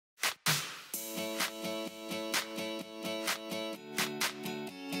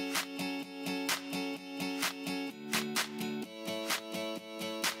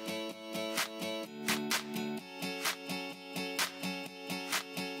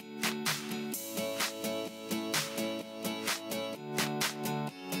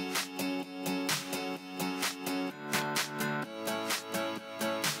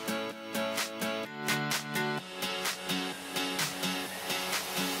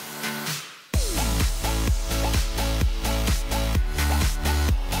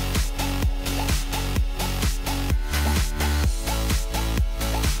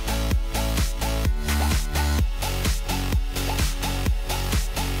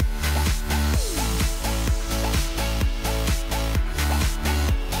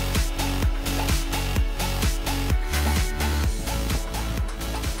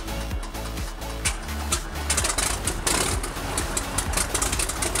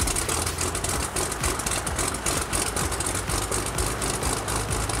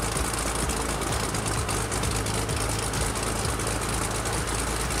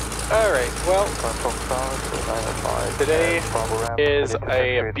Alright, well, today is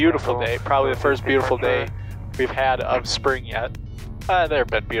a beautiful day, probably the first beautiful day we've had of spring yet. There have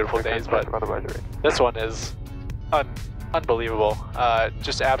been beautiful days, but this one is unbelievable.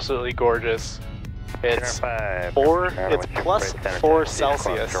 Just absolutely gorgeous. It's plus 4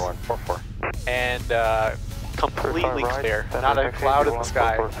 Celsius and completely clear, not a cloud in the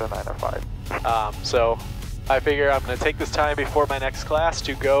sky. So I figure I'm going to take this time before my next class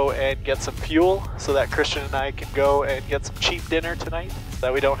to go and get some fuel so that Christian and I can go and get some cheap dinner tonight so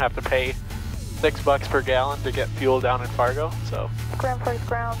that we don't have to pay $6 per gallon to get fuel down in Fargo. So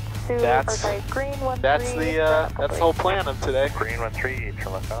that's the whole plan of today. Green 13,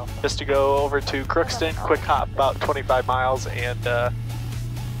 turn left out. Just to go over to Crookston, quick hop about 25 miles and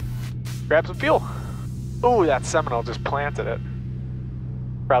grab some fuel. Ooh, that Seminole just planted it.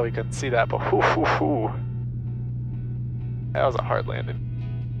 Probably couldn't see that, but whoo. That was a hard landing.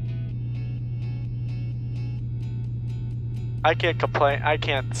 I can't complain. I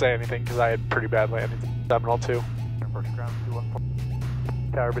can't say anything because I had pretty bad landings. Seminole too.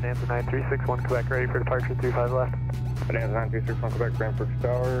 Tower Bonanza 9361 Quebec, ready for departure 35 left. Bonanza 9361 Quebec, Grand Forks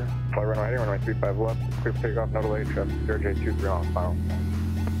Tower. Fly runway heading, runway 35 left. Clear for takeoff, no delay, traffic 0J23 on final.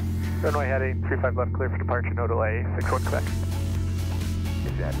 Runway heading 35 left, clear for departure, no delay, 61 Quebec.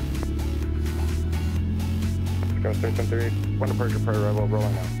 Exactly. Go 613, one departure per arrival,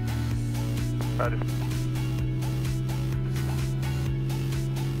 rolling now. Roger.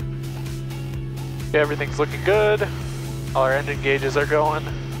 Okay, everything's looking good. All our engine gauges are going.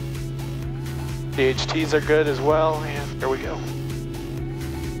 DHTs are good as well, and here we go.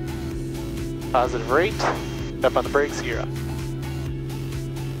 Positive rate. Step on the brakes, gear up.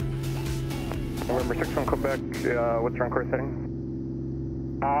 November 61 Quebec, what's your on-course heading?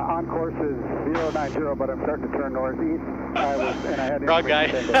 On course is 090, but I'm starting to turn northeast. Wrong guy.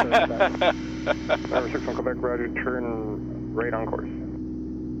 November 61 Quebec, roger, turn right on course.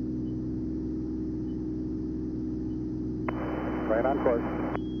 Right on course.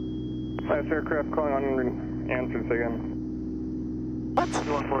 Last aircraft calling on answered, say again. What?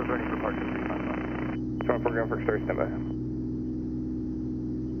 214 is ready for departure. 214 Grand Forks, start standby.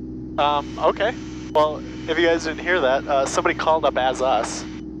 Okay. Well, if you guys didn't hear that, somebody called up as us.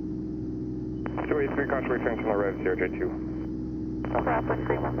 283, caution return to the right, 0J2.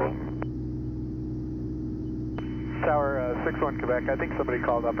 Tower 61 Quebec, I think somebody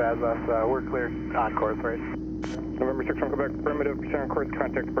called up as us. We're clear on course, right? November 61 Quebec, primitive, on course,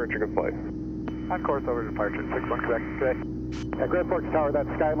 contact departure, good flight. On course over departure, 61 Quebec, good. Grand Forks Tower, that's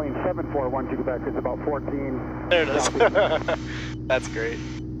Skylane 7412 Quebec, it's about 14. There it is. That's great.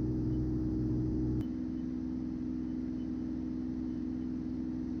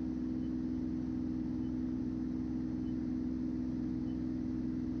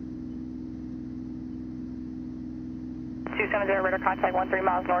 Radar contact 13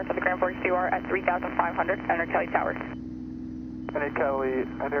 miles north of the Grand Forks QR at 3,500, enter Kelly Tower. Enter Kelly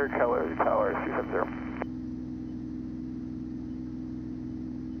Tower, 270.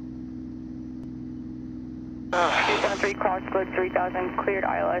 Uh, 273, cross split 3000, cleared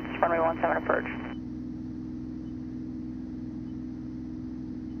ILS, runway 17 approach.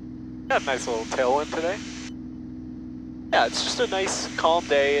 Got a nice little tailwind today. Yeah, it's just a nice calm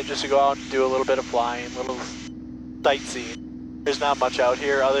day and just to go out and do a little bit of flying, a little sightseeing. There's not much out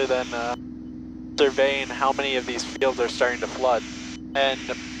here other than surveying how many of these fields are starting to flood. And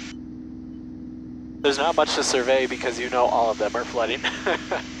there's not much to survey because you know all of them are flooding.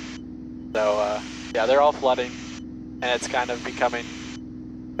 So yeah, they're all flooding, and it's kind of becoming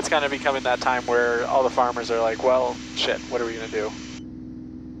that time where all the farmers are like, well, shit, what are we gonna do?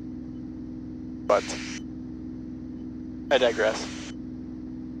 But I digress.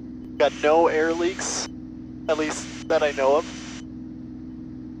 Got no air leaks, at least that I know of,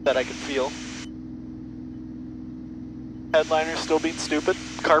 that I can feel. Headliner's still being stupid.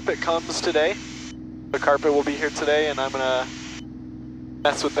 Carpet comes today. The carpet will be here today, and I'm gonna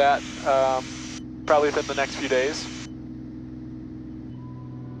mess with that probably within the next few days.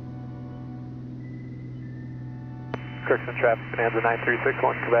 Crookston traffic, Bonanza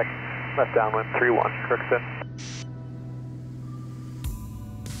 9361, Quebec, left downwind 31, Crookston.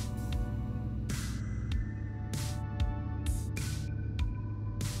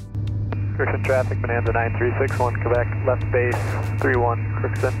 Crookston traffic, Bonanza 9361, Quebec, left base 31,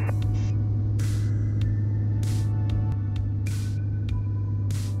 Crookston.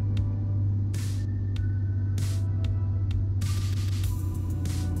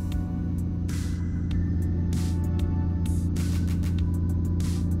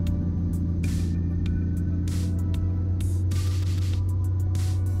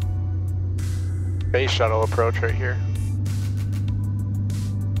 Space shuttle approach right here.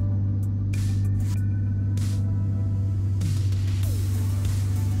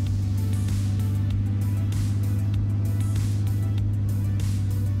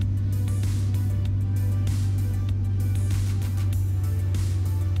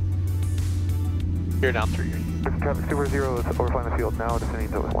 You're down 3. Traffic Super Zero is overflying the field now,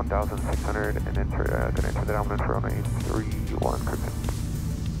 descending to 1,600 and going to enter the dominant for runway 31 correct.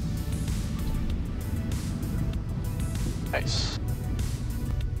 Nice.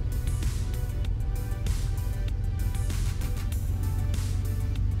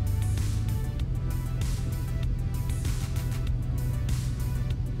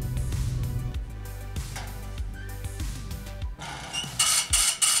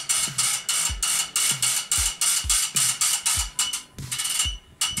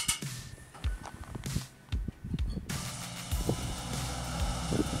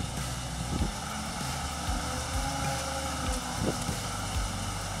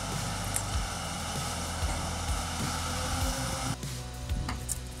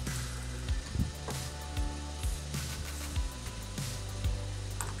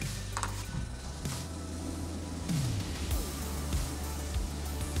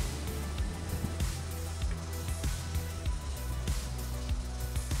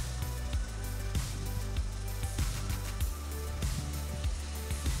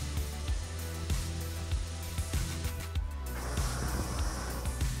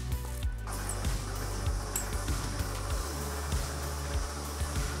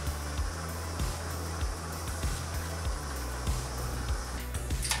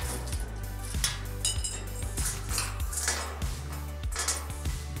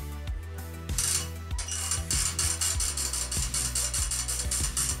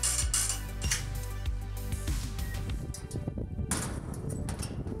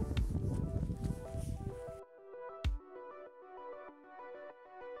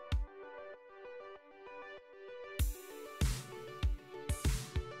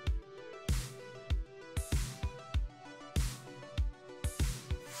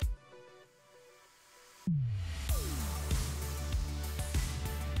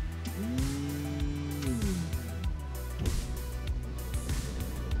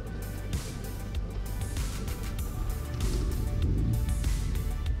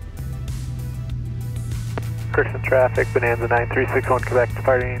 Kirsten traffic, Bonanza 9361 Quebec,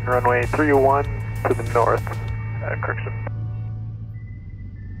 departing runway 31 to the north, Kirsten.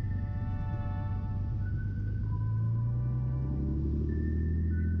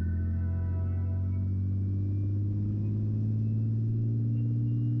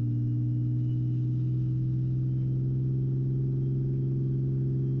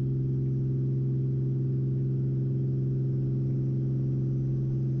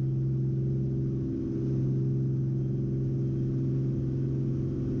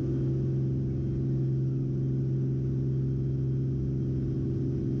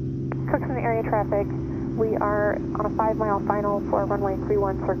 Kirkson area traffic, we are on a 5-mile final for runway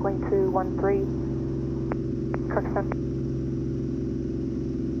 31 circling to 13. Kirkson.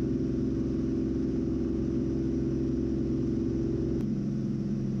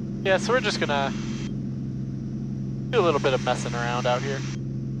 Yeah, so we're just gonna do a little bit of messing around out here.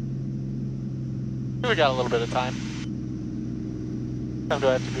 We got a little bit of time. Time do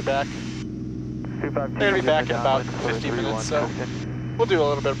I have to be back? They're gonna be back in about 50 minutes, so we'll do a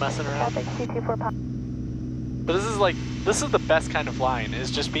little bit of messing around. But this is the best kind of flying,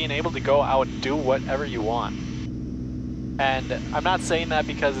 is just being able to go out and do whatever you want. And I'm not saying that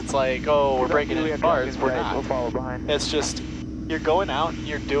because it's like, oh, we're breaking any bars, we're not. It's just, you're going out and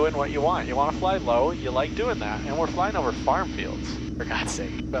you're doing what you want. You want to fly low, you like doing that. And we're flying over farm fields, for God's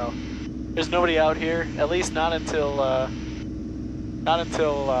sake. So, there's nobody out here, at least not until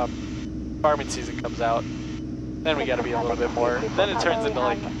farming season comes out. Then we gotta be a little bit more. Then it turns into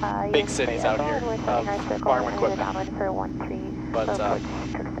like big cities out here of farm equipment. But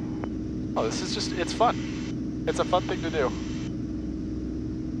oh, this is just, it's fun. It's a fun thing to do.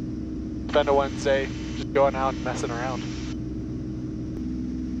 Spend a Wednesday just going out and messing around.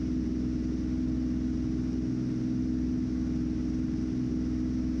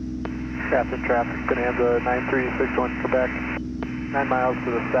 Traffic, Bonanza 9361 Quebec, 9 miles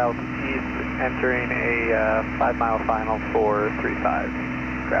to the southeast, entering a 5-mile final for 35.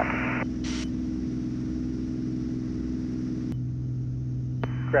 Traffic.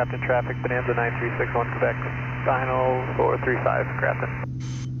 Grafton traffic, Bonanza 9361 Quebec, final for 35, Grafton.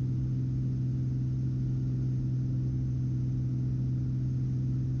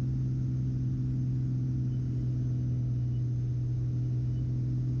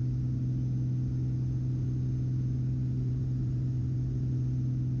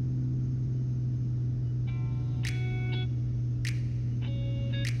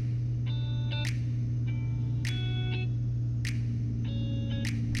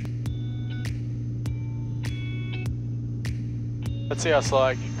 Let's see how slow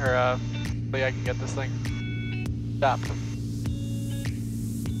I can, or I can get this thing stopped.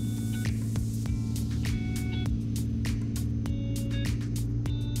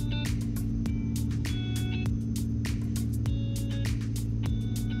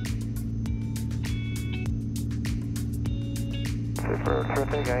 For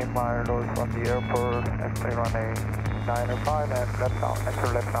traffic, 8 miles north from the airport, estimate runway 905 and left down,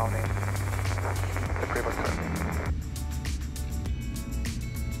 enter left downwind. The pre-book traffic.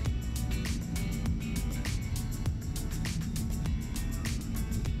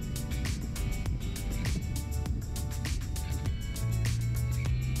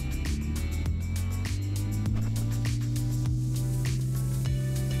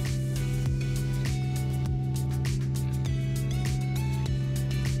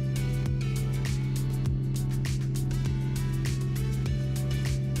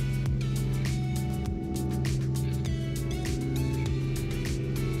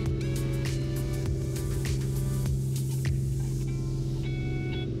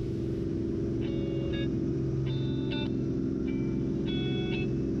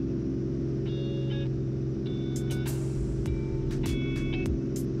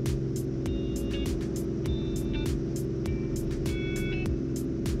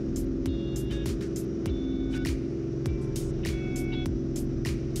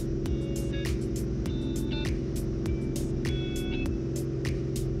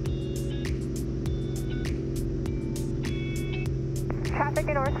 Traffic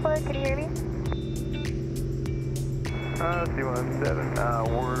in Northwood, can you hear me? C17,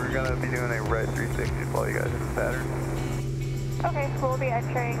 we're going to be doing a red 360 to follow you guys in the pattern. Okay, so we'll be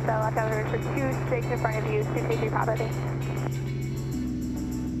entering the left elevator for 26 in front of you, 233 property.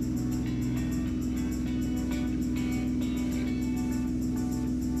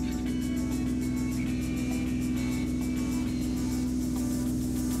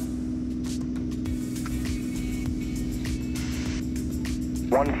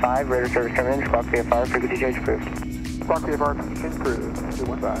 Five, radar service coming in, squawk VFR, frequency change approved. Squawk VFR, change approved,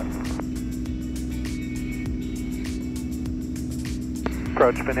 215.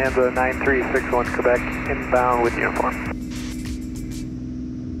 Approach Bonanza 9361 Quebec, inbound with uniform.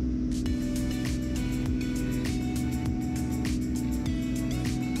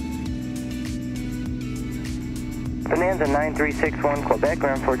 Bonanza 9361 Quebec,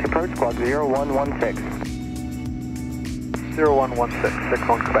 ground for approach, squawk 0116. 0116,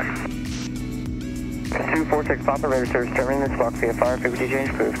 61 Quebec. 246 Papa, radar service terminated, squawk VFR, frequency change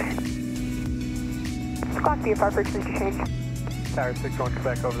approved. Squawk VFR, frequency change. Tower 61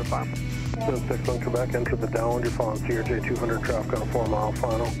 Quebec over the farm. 61 Quebec, enter the downwind, you're following CRJ 200 traffic on a 4-mile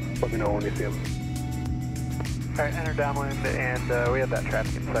final. Let me know when you see him. Alright, enter downwind, and we have that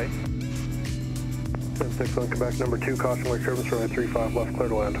traffic in sight. 61 Quebec, number 2, caution wake turbulence, runway 35 left, clear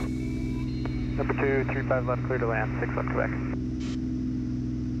to land. Number 2, 35 left, clear to land, 61 Quebec.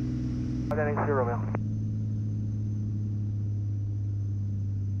 Identity 0 Romeo.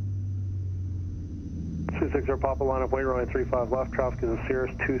 Our Papa line up, wait runway 35 left, traffic is a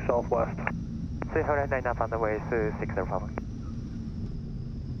Cirrus 2 southwest. Say hold 9 up on the way, so 6 0 Papa.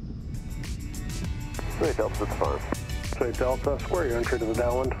 Say Delta, it's fine. Say Delta, square your entry to the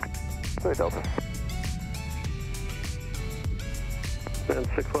downwind. Say Delta. And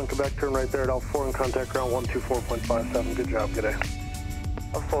 61 Quebec, turn right there at Alpha 4 and contact ground 124.57. Good job, good day.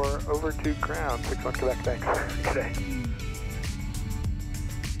 Alpha 4 over to ground, 61 Quebec, thanks. Good day.